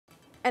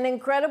An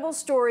incredible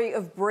story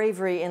of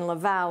bravery in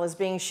Laval is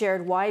being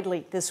shared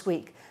widely this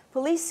week.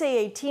 Police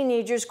say a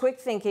teenager's quick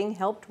thinking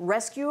helped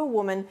rescue a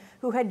woman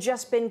who had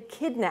just been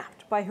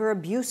kidnapped by her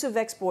abusive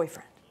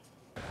ex-boyfriend.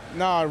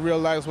 Now I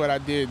realize what I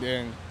did,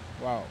 and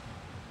wow,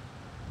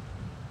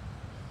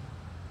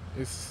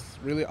 it's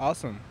really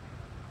awesome.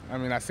 I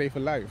mean, I saved a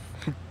life.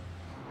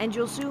 And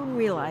you'll soon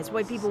realize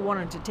why people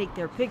wanted to take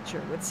their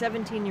picture with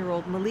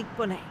 17-year-old Malyk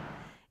Bonnet.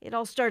 It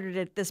all started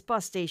at this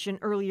bus station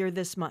earlier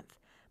this month.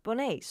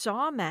 Bonnet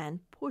saw a man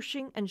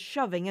pushing and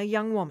shoving a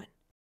young woman.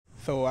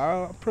 So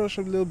I approached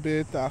a little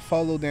bit, I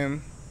followed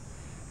them,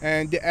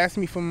 and they asked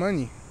me for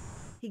money.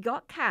 He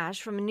got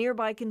cash from a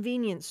nearby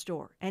convenience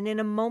store, and in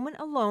a moment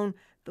alone,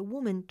 the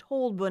woman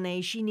told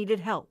Bonnet she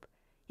needed help.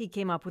 He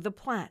came up with a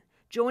plan,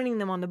 joining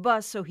them on the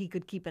bus so he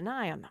could keep an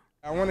eye on them.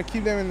 I want to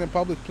keep them in the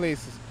public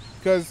places,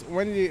 because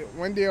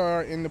when they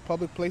are in the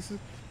public places,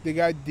 the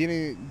guy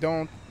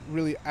don't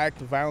really act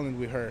violent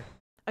with her.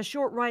 A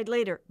short ride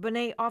later,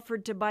 Bonnet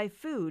offered to buy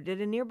food at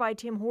a nearby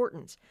Tim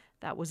Hortons.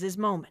 That was his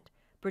moment.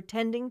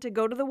 Pretending to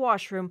go to the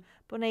washroom,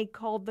 Bonnet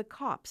called the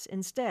cops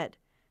instead.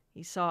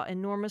 He saw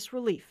enormous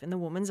relief in the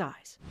woman's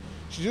eyes.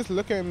 She just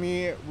looked at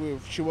me,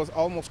 she was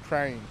almost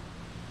crying.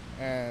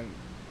 And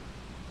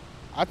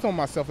I told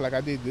myself like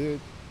I did good.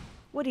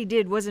 What he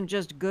did wasn't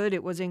just good,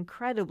 it was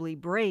incredibly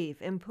brave.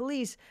 And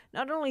police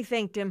not only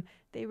thanked him,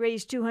 they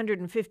raised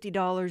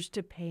 $250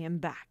 to pay him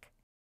back.